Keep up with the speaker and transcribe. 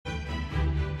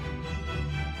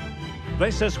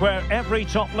This is where every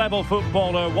top-level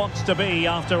footballer wants to be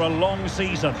after a long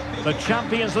season. The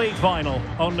Champions League final.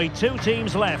 Only two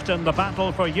teams left in the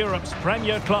battle for Europe's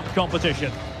Premier Club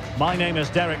competition. My name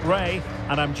is Derek Ray,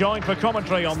 and I'm joined for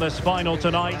commentary on this final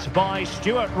tonight by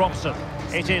Stuart Robson.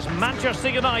 It is Manchester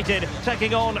United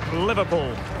taking on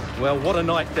Liverpool. Well, what a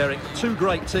night, Derek. Two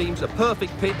great teams, a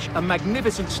perfect pitch, a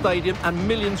magnificent stadium, and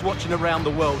millions watching around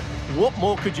the world. What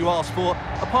more could you ask for,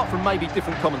 apart from maybe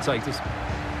different commentators?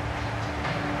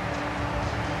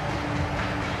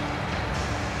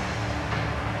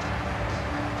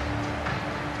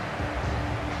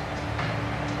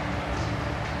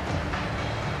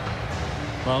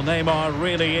 Well, Neymar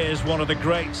really is one of the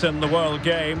greats in the world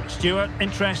game. Stuart,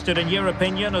 interested in your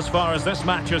opinion as far as this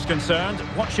match is concerned.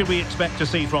 What should we expect to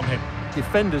see from him?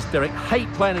 Defenders, Derek,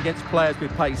 hate playing against players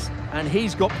with pace, and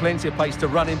he's got plenty of pace to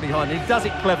run in behind. He does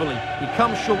it cleverly. He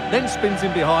comes short, then spins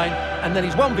in behind, and then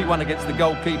he's 1v1 against the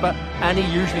goalkeeper, and he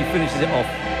usually finishes it off.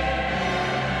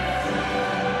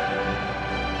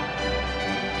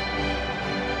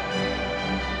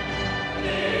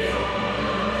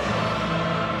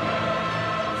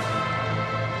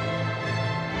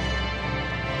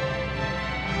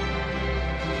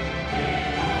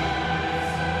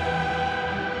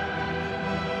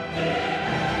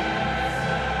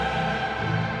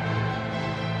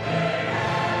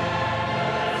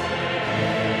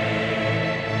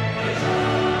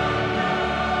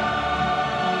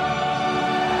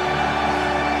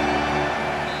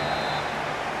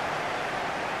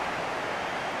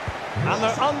 And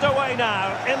they're underway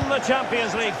now in the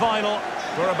Champions League final.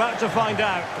 We're about to find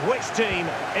out which team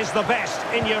is the best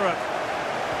in Europe.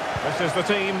 This is the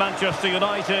team Manchester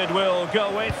United will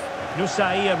go with.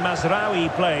 Nusai Mazraoui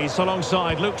plays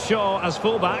alongside Luke Shaw as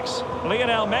fullbacks.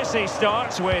 Lionel Messi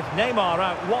starts with Neymar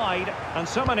out wide, and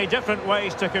so many different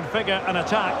ways to configure an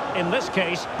attack. In this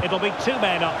case, it'll be two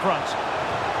men up front.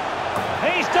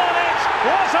 He's done it!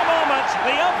 What a moment!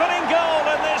 The opening goal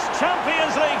in this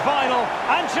Champions League final.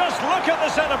 And just look at the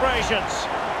celebrations.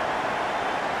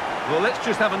 Well, let's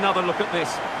just have another look at this.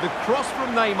 The cross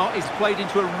from Neymar is played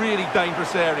into a really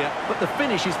dangerous area, but the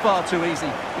finish is far too easy.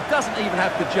 He doesn't even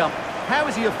have to jump. How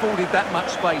has he afforded that much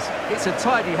space? It's a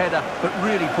tidy header, but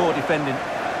really poor defending.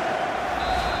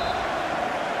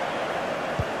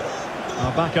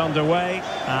 Well, back underway,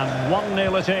 and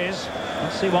 1-0 it is.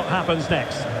 Let's see what happens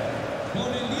next.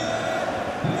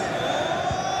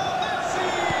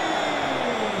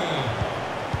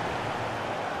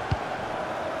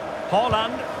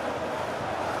 Haaland.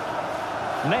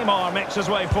 Neymar makes his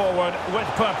way forward with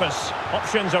purpose.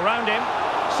 Options around him.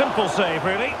 Simple save,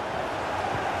 really.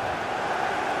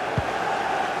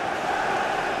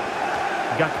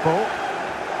 Gakpo.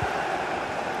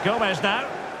 Gomez now.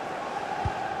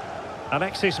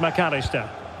 Alexis McAllister.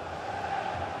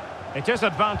 It is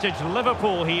advantage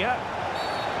Liverpool here.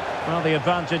 Well, the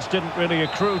advantage didn't really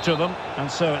accrue to them, and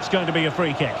so it's going to be a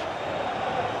free kick.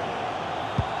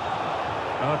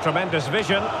 Oh, tremendous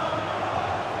vision.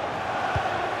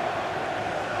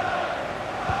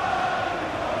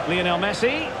 Lionel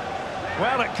Messi.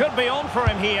 Well, it could be on for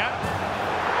him here.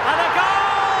 And a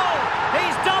goal!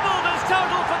 He's doubled his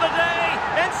total for the day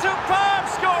in superb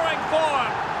scoring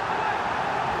form.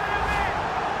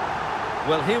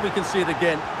 Well, here we can see it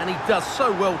again, and he does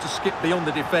so well to skip beyond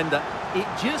the defender. It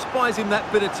just buys him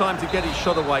that bit of time to get his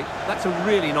shot away. That's a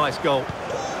really nice goal.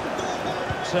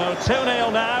 So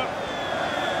 2-0 now.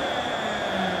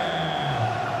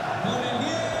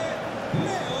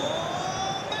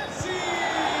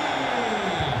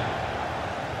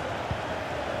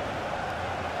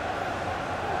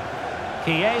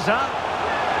 Chiesa.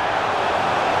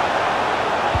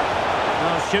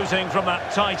 Well, shooting from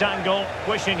that tight angle,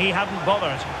 wishing he hadn't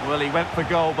bothered. Well, he went for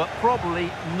goal, but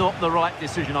probably not the right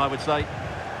decision, I would say.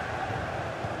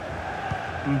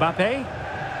 Mbappe.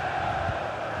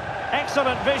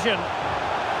 Excellent vision.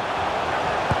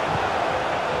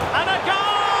 And a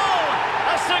goal!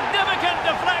 A significant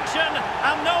deflection,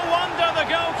 and no wonder the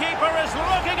goalkeeper is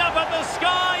looking up at the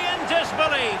sky in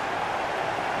disbelief.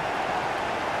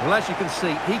 Well, as you can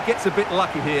see, he gets a bit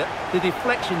lucky here. The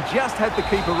deflection just had the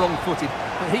keeper wrong-footed,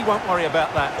 but he won't worry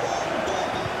about that.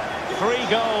 3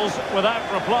 goals without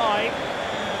reply.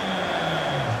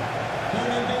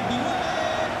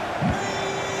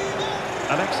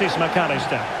 Alexis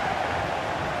McAllister.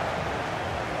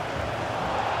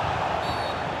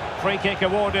 Free kick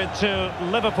awarded to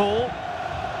Liverpool.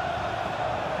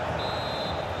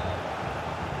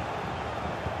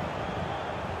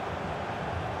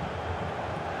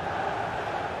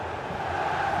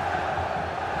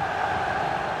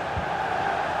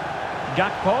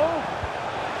 Gakpo.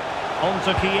 On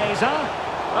to Chiesa.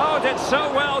 Oh, did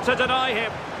so well to deny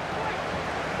him.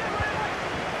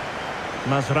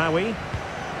 Mazraoui.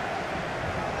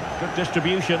 Good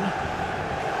distribution.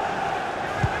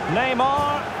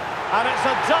 Neymar. And it's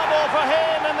a double for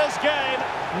him in this game.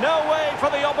 No way for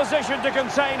the opposition to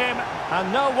contain him.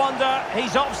 And no wonder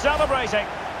he's off celebrating.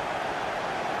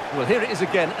 Well, here it is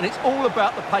again, and it's all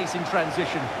about the pace in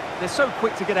transition. They're so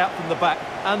quick to get out from the back,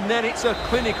 and then it's a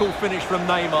clinical finish from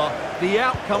Neymar. The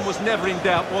outcome was never in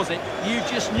doubt, was it? You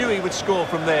just knew he would score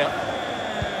from there.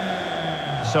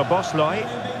 So Bosley.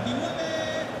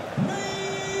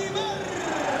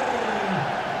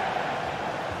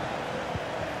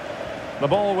 The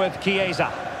ball with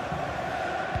Chiesa.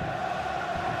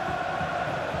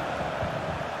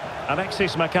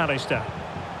 Alexis McAllister.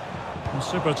 A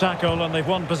super tackle and they've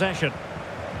won possession.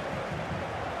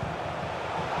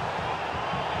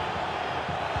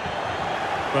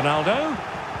 Ronaldo.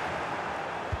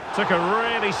 Took a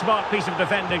really smart piece of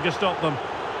defending to stop them.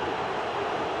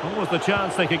 What was the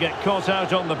chance they could get caught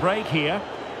out on the break here?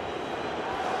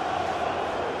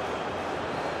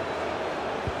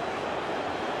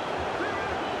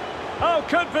 Oh,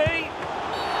 could be.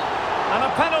 And a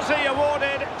penalty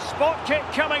awarded. Spot kick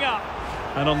coming up.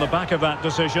 And on the back of that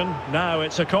decision, now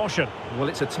it's a caution. Well,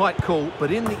 it's a tight call,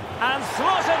 but in the... And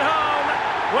slotted home.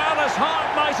 Well, his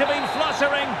heart might have been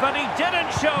fluttering, but he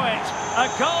didn't show it. A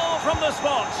goal from the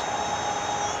spot.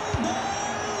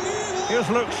 Here's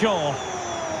Luke Shaw.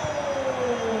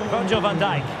 Virgil van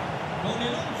Dijk.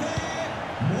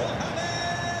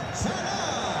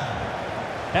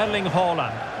 Erling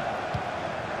Haaland.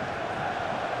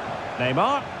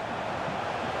 Neymar.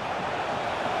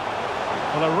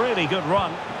 Well, a really good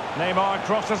run. Neymar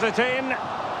crosses it in.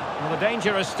 Well, the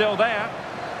danger is still there.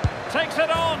 Takes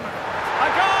it on. A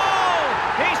goal!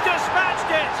 He's dispatched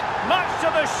it, much to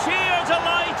the sheer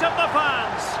delight of the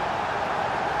fans.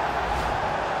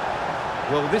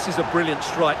 Well, this is a brilliant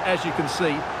strike, as you can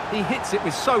see. He hits it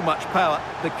with so much power.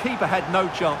 The keeper had no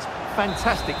chance.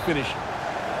 Fantastic finish.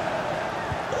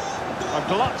 A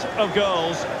glut of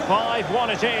goals.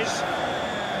 5-1 it is.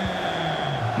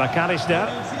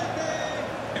 McAllister.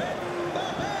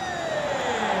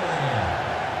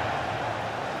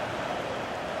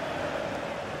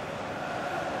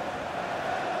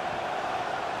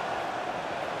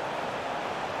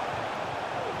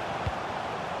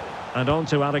 And on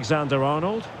to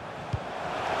Alexander-Arnold.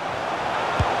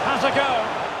 Has a go.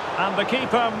 And the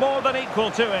keeper more than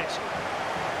equal to it.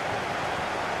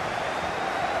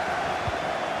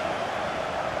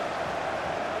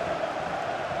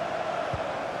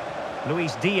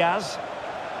 Luis Diaz.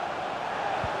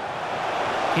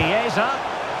 Chiesa.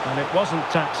 And it wasn't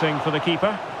taxing for the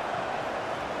keeper.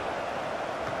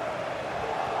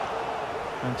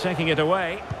 And taking it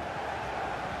away.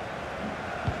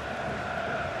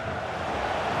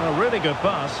 A really good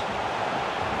pass.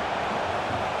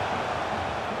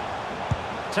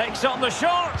 Takes on the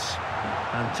shot.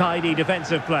 And tidy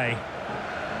defensive play.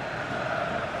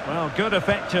 Well, good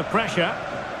effective pressure.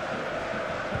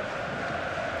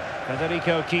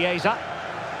 Federico Chiesa.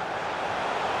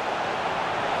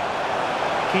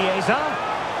 Chiesa.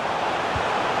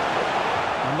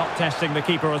 And not testing the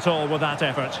keeper at all with that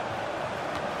effort.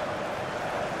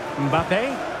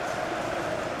 Mbappe.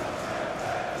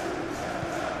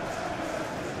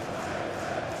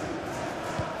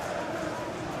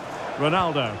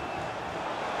 Ronaldo.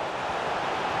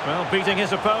 Well, beating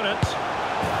his opponent.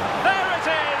 There it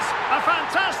is! A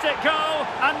fantastic goal,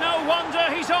 and no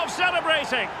wonder he's off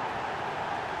celebrating.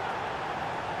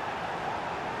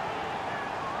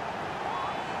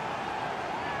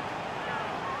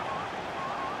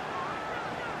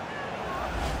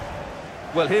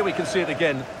 Well, here we can see it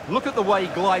again. Look at the way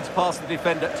he glides past the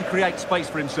defender to create space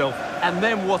for himself. And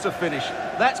then what a finish.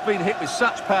 That's been hit with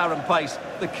such power and pace.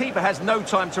 The keeper has no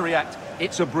time to react.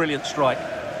 It's a brilliant strike.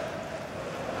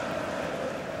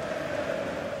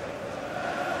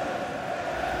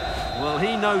 Well,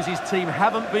 he knows his team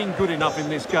haven't been good enough in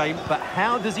this game, but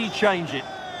how does he change it?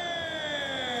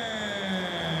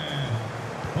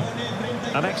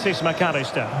 Alexis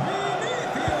McAllister.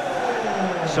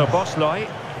 So Bosley.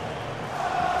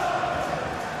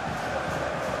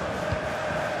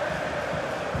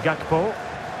 Gakpo.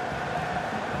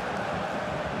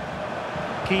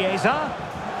 Chiesa.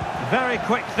 Very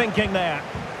quick thinking there.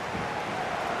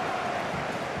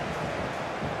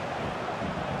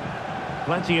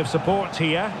 Plenty of support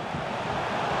here.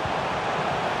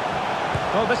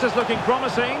 Oh, this is looking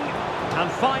promising.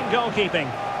 And fine goalkeeping.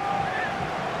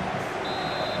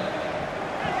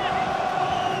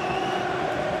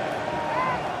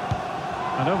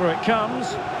 And over it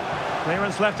comes.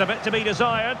 Clearance left a bit to be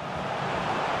desired.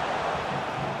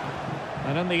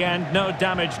 And in the end, no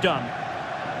damage done.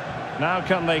 Now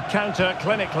can they counter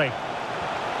clinically?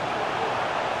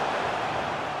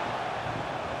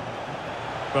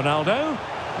 Ronaldo.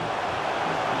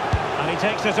 And he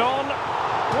takes it on.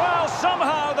 Well,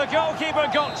 somehow the goalkeeper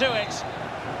got to it.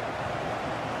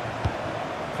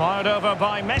 Fired over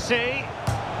by Messi.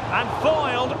 And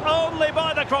foiled only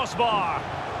by the crossbar.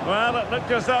 Well, it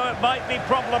looked as though it might be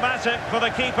problematic for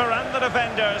the keeper and the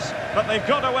defenders, but they've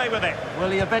got away with it. Well,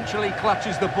 he eventually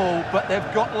clutches the ball, but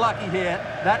they've got lucky here.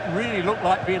 That really looked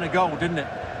like being a goal, didn't it?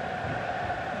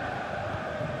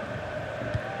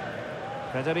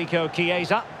 Federico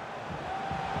Chiesa.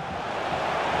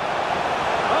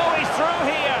 Oh, he's through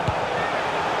here.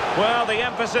 Well, the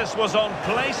emphasis was on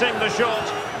placing the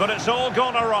shot, but it's all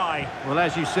gone awry. Well,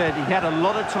 as you said, he had a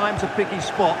lot of time to pick his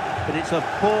spot, but it's a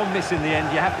poor miss in the end,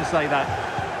 you have to say that.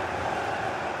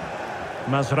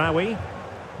 Mazraoui.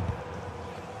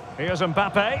 Here's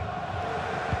Mbappe.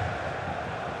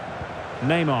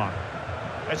 Neymar.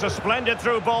 It's a splendid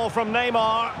through ball from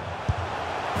Neymar.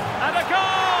 And a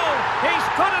goal! He's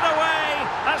put it away!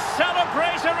 A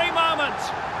celebratory moment!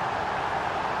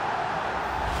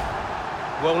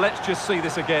 Well, let's just see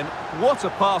this again. What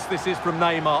a pass this is from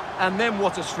Neymar, and then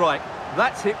what a strike.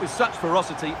 That's hit with such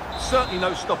ferocity. Certainly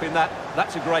no stopping that.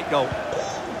 That's a great goal.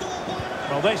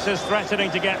 Well, this is threatening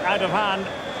to get out of hand.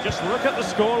 Just look at the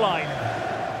scoreline.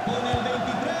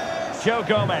 Joe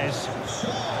Gomez.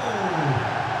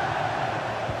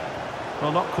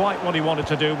 Well, not quite what he wanted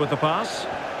to do with the pass.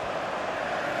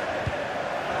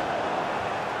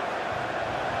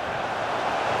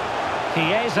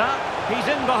 Chiesa. He's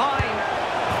in behind.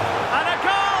 And a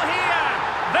goal here!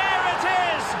 There it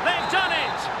is! They've done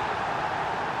it!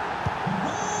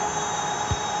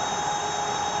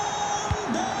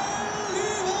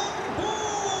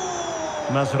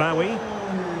 Mazraoui.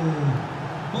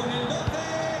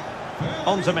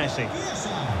 On to Messi.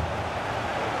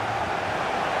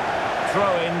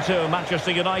 Throw into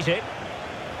Manchester United.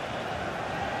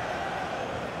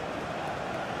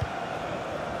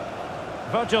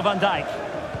 Virgil van Dijk.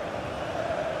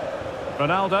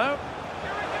 Ronaldo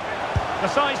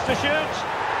decides to shoot,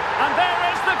 and there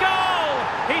is the goal!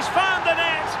 He's found the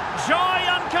net, joy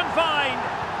unconfined.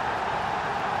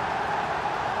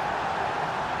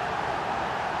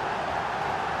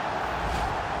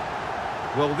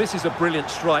 Well, this is a brilliant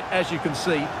strike, as you can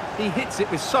see. He hits it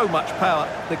with so much power,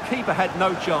 the keeper had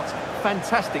no chance.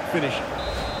 Fantastic finish.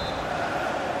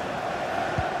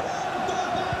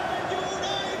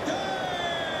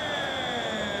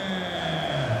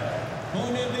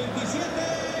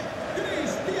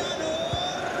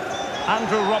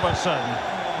 Andrew Robertson.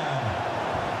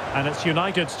 And it's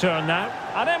United's turn now.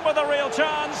 And in with a real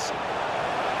chance.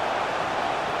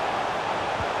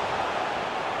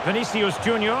 Vinicius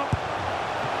Junior.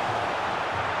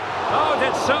 Oh,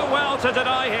 did so well to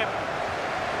deny him.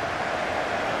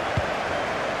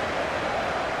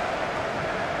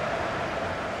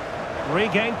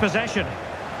 Regained possession.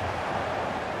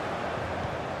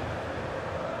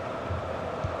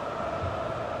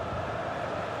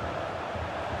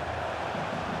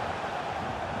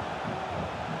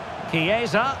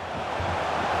 Chiesa.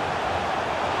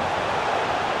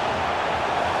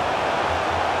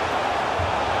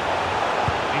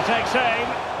 He takes aim.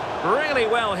 Really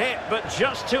well hit, but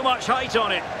just too much height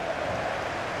on it.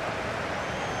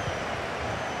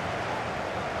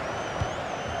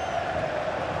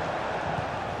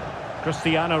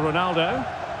 Cristiano Ronaldo.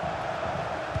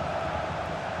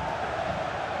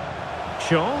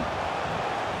 Shaw.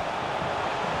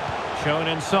 Shown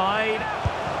inside.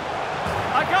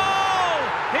 A goal!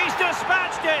 He's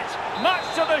dispatched it, much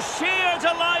to the sheer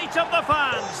delight of the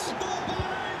fans.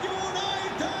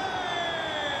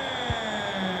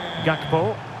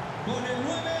 Gakpo.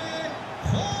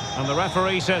 And the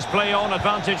referee says play on,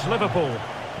 advantage Liverpool.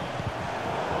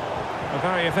 A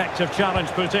very effective challenge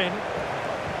put in.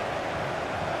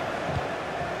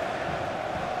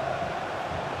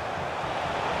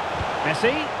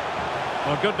 Messi.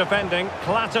 Well, good defending,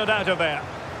 clattered out of there.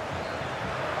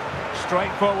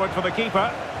 Straight forward for the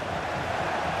keeper.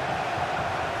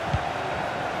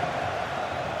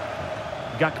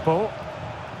 Gakpo.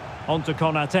 On to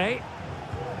Konate.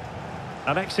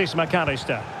 Alexis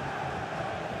McAllister.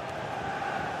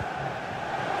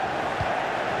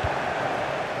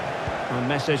 A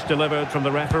message delivered from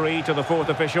the referee to the fourth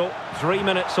official. 3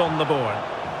 minutes on the board.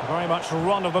 Very much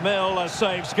run-of-the-mill as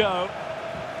saves go.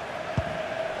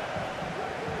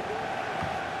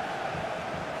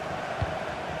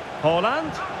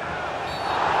 Haaland.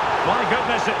 My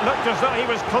goodness, it looked as though he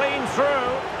was clean through.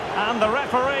 And the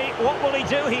referee, what will he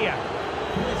do here?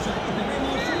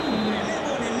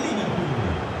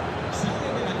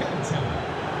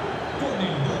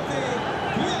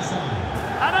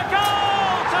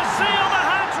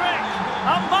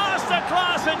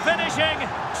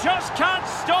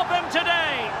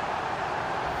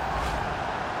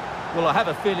 Well, I have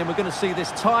a feeling we're going to see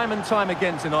this time and time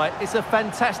again tonight. It's a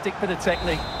fantastic bit of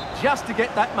technique. Just to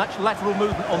get that much lateral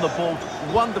movement on the ball.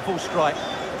 Wonderful strike.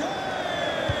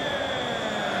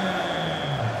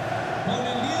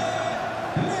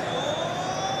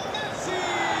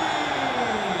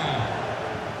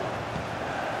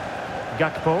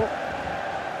 Gakpo.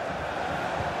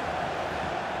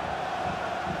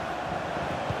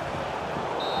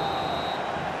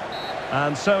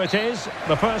 And so it is.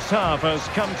 The first half has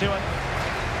come to an...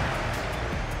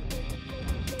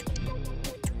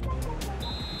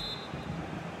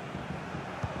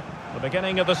 The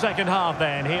beginning of the second half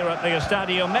then, here at the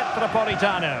Estadio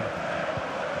Metropolitano.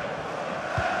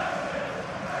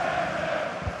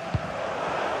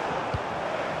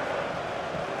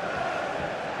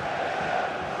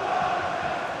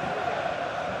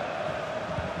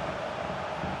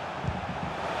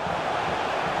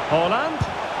 Holland.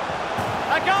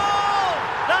 A goal!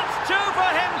 That's two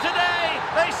for him today.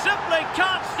 They simply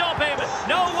can't stop him.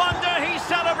 No wonder he's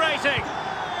celebrating.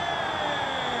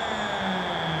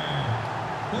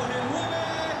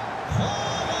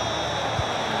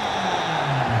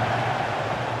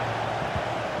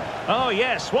 Oh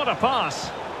yes, what a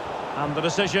pass. And the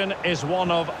decision is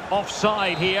one of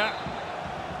offside here.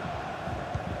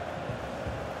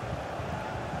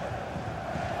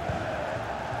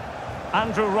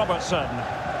 Andrew Robertson.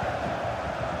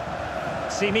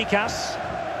 Tsimikas.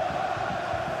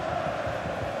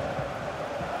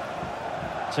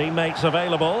 Teammates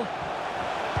available.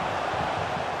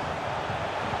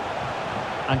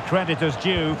 And credit is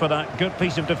due for that good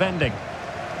piece of defending.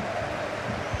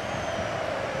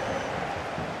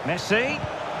 Messi.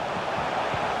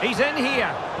 He's in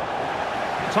here.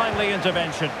 Timely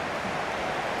intervention.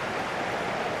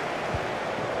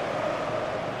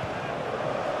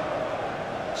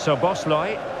 So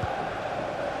Bosley.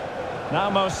 Now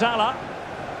Mo Salah.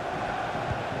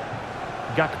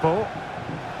 Gakpo.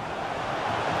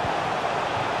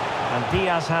 And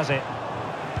Diaz has it.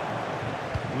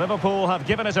 Liverpool have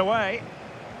given it away.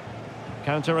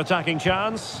 Counter-attacking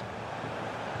chance.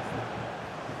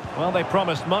 Well, they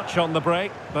promised much on the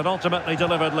break, but ultimately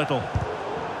delivered little.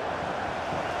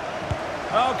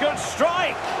 Oh, good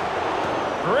strike!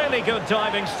 Really good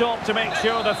diving stop to make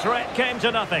sure the threat came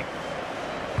to nothing.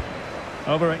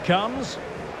 Over it comes.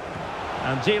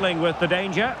 And dealing with the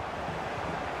danger.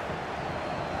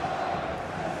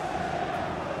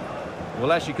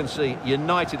 Well, as you can see,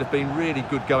 United have been really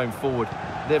good going forward.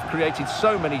 They've created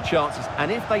so many chances,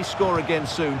 and if they score again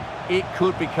soon, it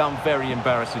could become very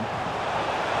embarrassing.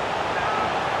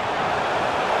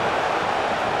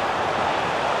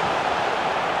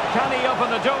 Can he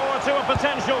open the door to a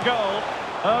potential goal?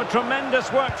 Oh, tremendous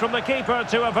work from the keeper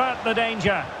to avert the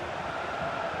danger.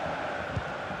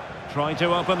 Trying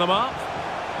to open them up.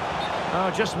 Oh,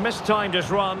 just mistimed his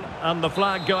run, and the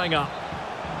flag going up.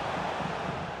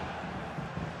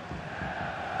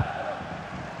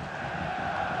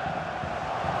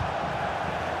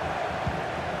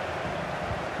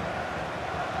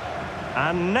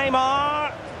 And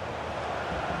Neymar.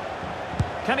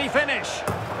 Can he finish?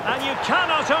 And you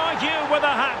cannot argue with a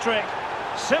hat-trick.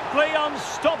 Simply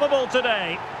unstoppable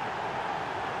today.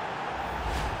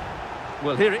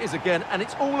 Well, here it is again, and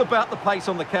it's all about the pace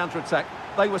on the counter-attack.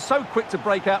 They were so quick to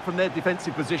break out from their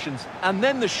defensive positions, and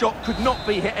then the shot could not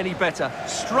be hit any better.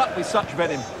 Struck with such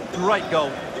venom. Great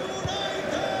goal.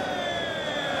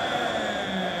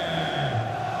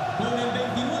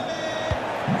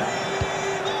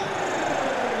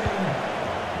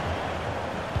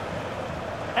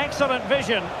 Excellent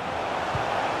vision.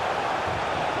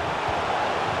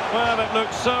 Well, it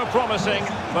looks so promising,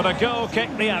 but a goal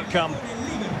kicked the outcome.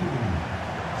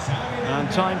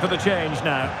 And time for the change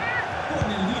now.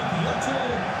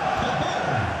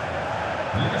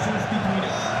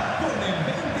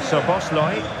 So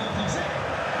Bosley.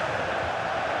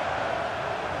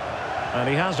 And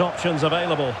he has options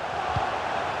available.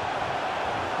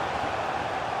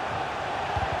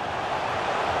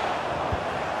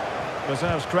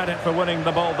 Deserves credit for winning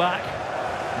the ball back.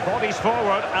 Bodies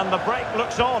forward and the break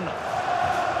looks on.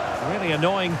 Really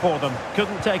annoying for them.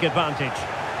 Couldn't take advantage.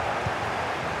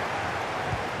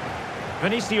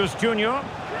 Vinicius Junior. And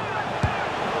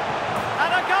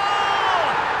a goal!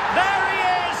 There he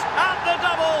is at the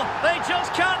double. They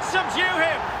just can't subdue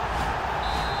him.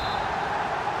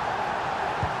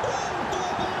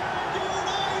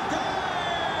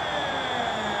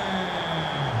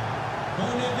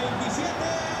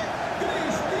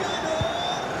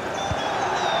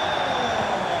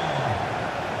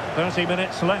 .30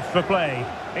 minutes left for play.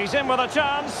 He's in with a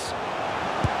chance.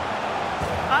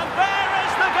 And there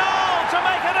is the goal to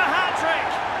make it a hat-trick.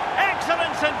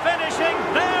 Excellence in finish.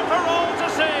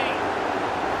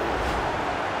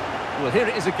 Well, here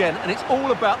it is again, and it's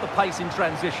all about the pace in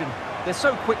transition. They're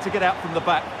so quick to get out from the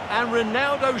back, and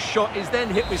Ronaldo's shot is then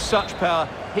hit with such power.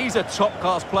 He's a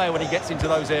top-class player when he gets into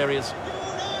those areas.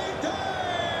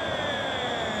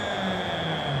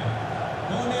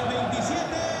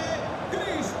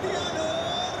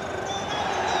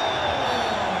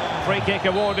 Free kick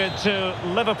awarded to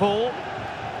Liverpool.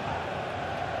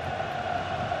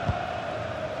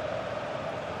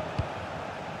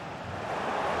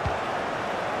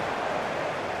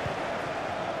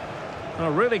 A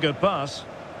really good pass.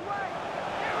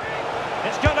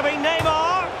 It's going to be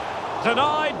Neymar.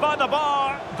 Denied by the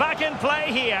bar. Back in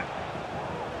play here.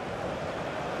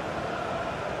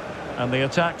 And the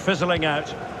attack fizzling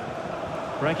out.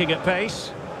 Breaking at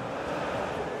pace.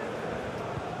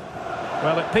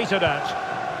 Well, it petered out.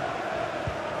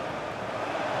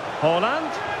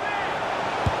 Haaland.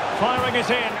 Firing it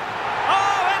in.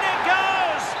 Oh, and it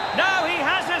goes! Now he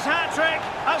has his hat-trick.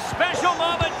 A special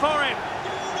moment for him.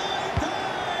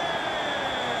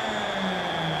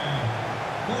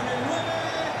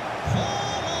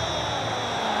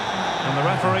 And the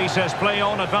referee says play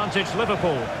on, advantage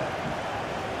Liverpool.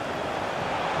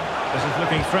 This is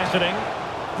looking threatening.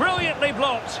 Brilliantly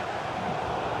blocked.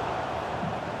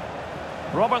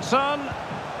 Robertson.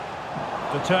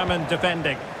 Determined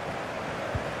defending.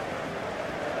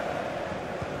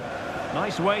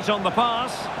 Nice weight on the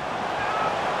pass.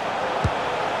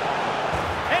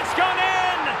 It's gone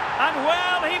in! And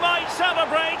well, he might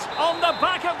celebrate on the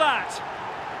back of that.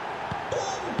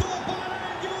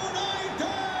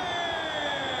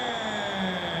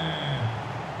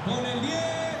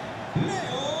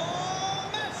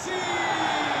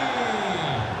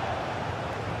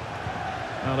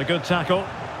 Well, a good tackle.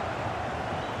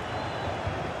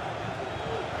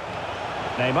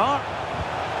 Neymar.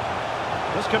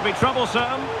 This could be troublesome.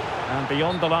 And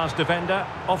beyond the last defender,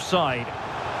 offside.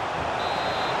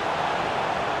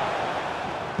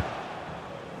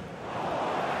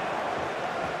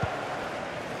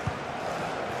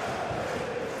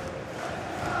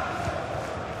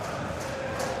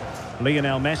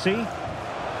 Lionel Messi.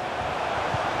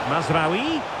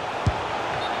 Mazraoui.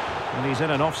 And he's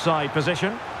in an offside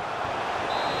position.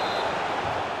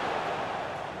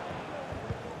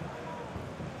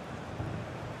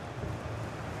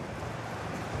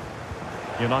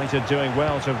 United doing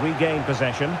well to regain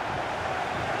possession.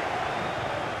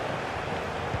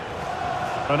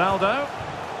 Ronaldo.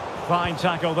 Fine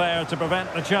tackle there to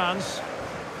prevent the chance.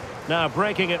 Now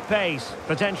breaking at pace.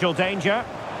 Potential danger.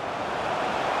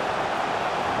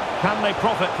 Can they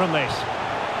profit from this?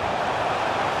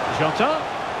 Jota.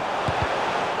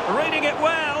 Reading it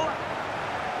well.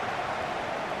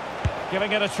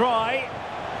 Giving it a try.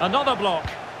 Another block.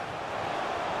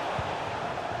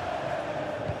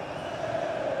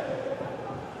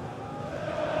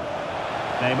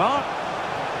 Neymar.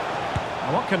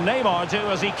 What can Neymar do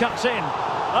as he cuts in?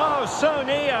 Oh, so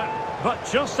near, but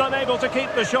just unable to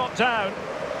keep the shot down.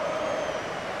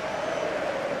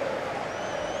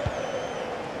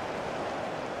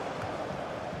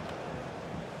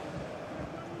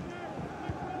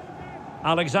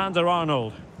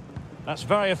 Alexander-Arnold. That's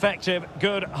very effective,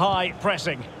 good high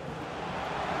pressing.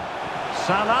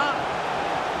 Salah.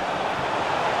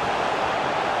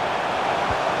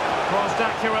 Crossed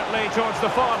accurately towards the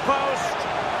far post.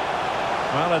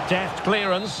 Well, a deft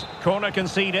clearance. Corner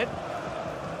conceded.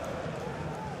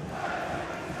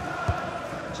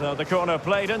 So the corner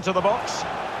played into the box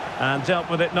and dealt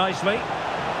with it nicely.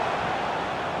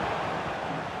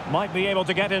 Might be able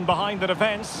to get in behind the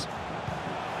defence.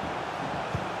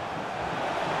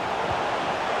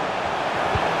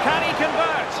 Can he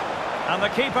convert? And the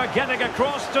keeper getting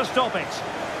across to stop it.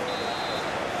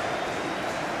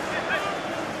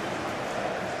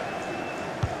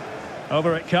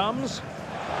 Over it comes.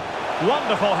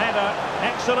 Wonderful header.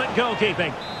 Excellent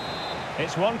goalkeeping.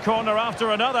 It's one corner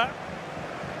after another.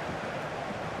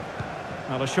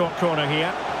 Well, a short corner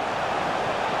here.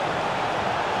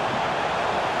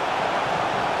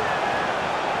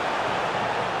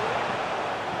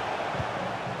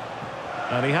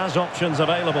 And he has options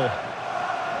available.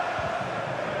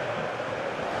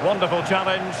 Wonderful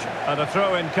challenge and a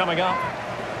throw-in coming up.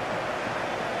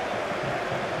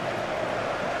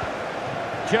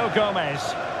 Joe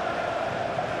Gomez.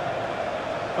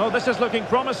 Oh, this is looking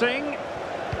promising.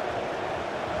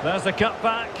 There's the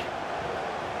cutback.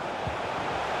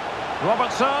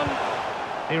 Robertson.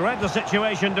 He read the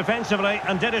situation defensively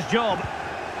and did his job.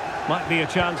 Might be a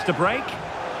chance to break.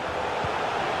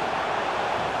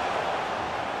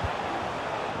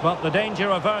 But the danger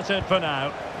averted for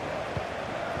now.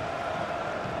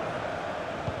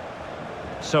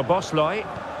 So Bosley.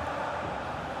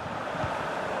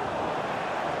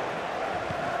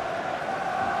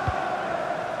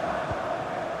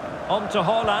 On to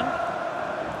Haaland.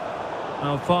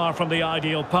 Now, far from the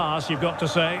ideal pass, you've got to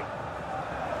say.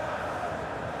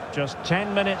 Just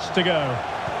 10 minutes to go.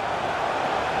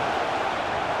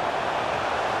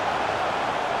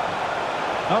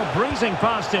 Oh, breezing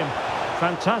past him.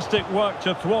 Fantastic work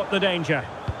to thwart the danger.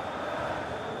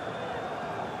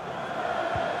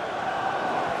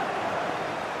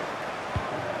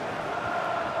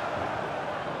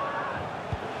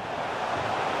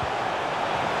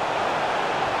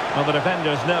 Well, the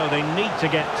defenders know they need to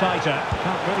get tighter.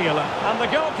 Can't really allow. And the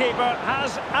goalkeeper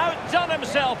has outdone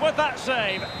himself with that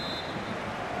save.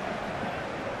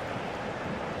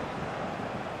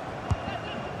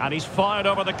 And he's fired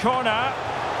over the corner.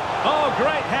 Oh,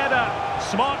 great header.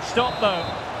 Smart stop, though.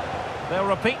 They'll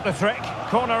repeat the trick.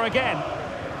 Corner again.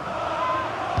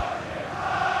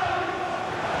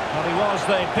 Well, he was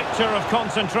the picture of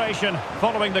concentration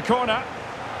following the corner.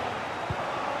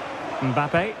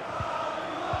 Mbappe.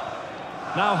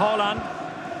 Now Haaland.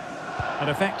 An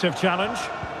effective challenge.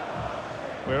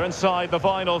 We're inside the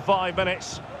final 5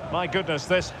 minutes. My goodness,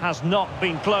 this has not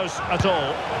been close at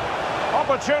all.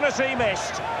 Opportunity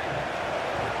missed.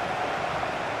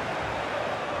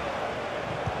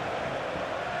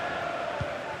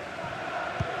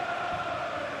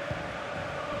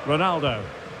 Ronaldo.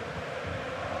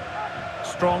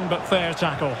 Strong but fair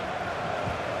tackle.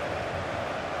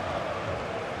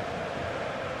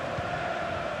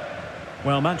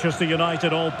 Well, Manchester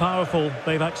United all-powerful.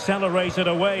 They've accelerated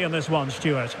away in this one,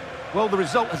 Stuart. Well, the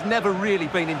result has never really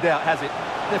been in doubt, has it?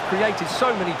 They've created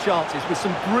so many chances with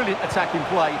some brilliant attacking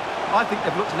play. I think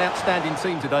they've looked an outstanding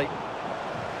team today.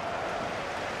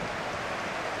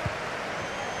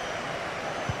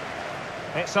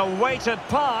 It's a weighted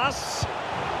pass.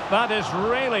 That is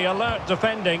really alert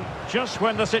defending, just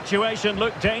when the situation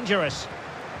looked dangerous.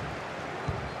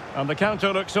 And the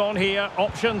counter looks on here,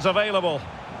 options available.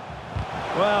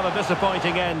 Well, a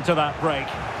disappointing end to that break.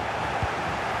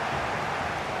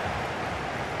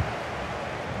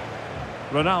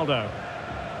 Ronaldo.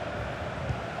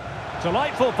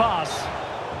 Delightful pass.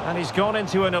 And he's gone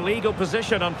into an illegal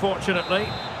position, unfortunately.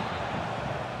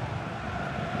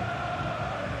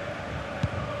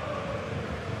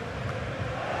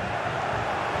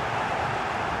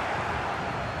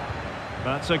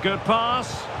 That's a good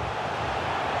pass.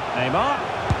 Neymar.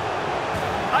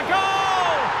 A goal!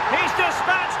 He's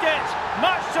dispatched it,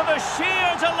 much to the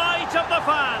sheer delight of the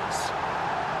fans.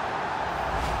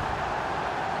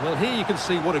 Well, here you can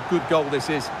see what a good goal this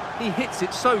is. He hits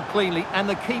it so cleanly and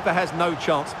the keeper has no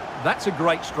chance. That's a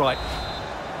great strike.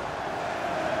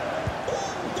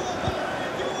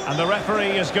 And the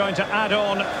referee is going to add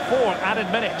on 4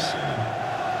 added minutes.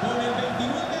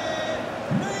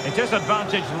 It is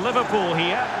advantage Liverpool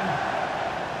here.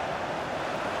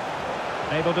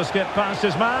 Able to skip past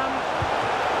his man.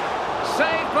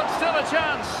 Save, but still a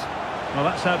chance. Well,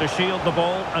 that's how to shield the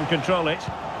ball and control it.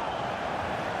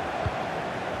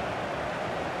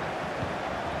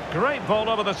 Great ball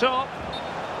over the top.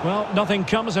 Well, nothing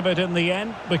comes of it in the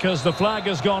end because the flag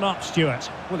has gone up, Stuart.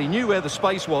 Well, he knew where the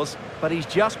space was, but he's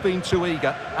just been too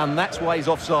eager, and that's why he's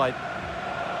offside.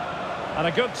 And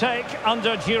a good take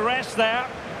under duress there.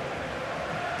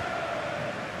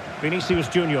 Vinicius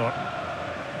Junior.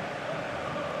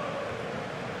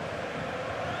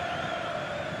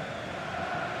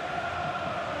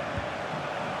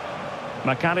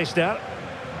 McAllister.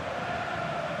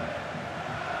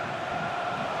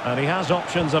 And he has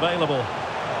options available.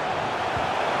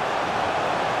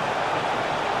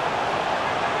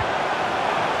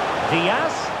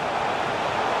 Diaz.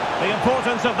 The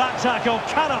importance of that tackle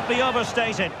cannot be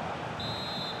overstated.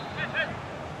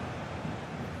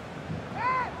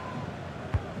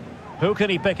 Who can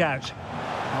he pick out?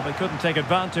 Well, they couldn't take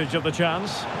advantage of the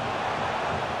chance.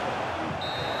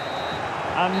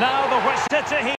 And now the whistle.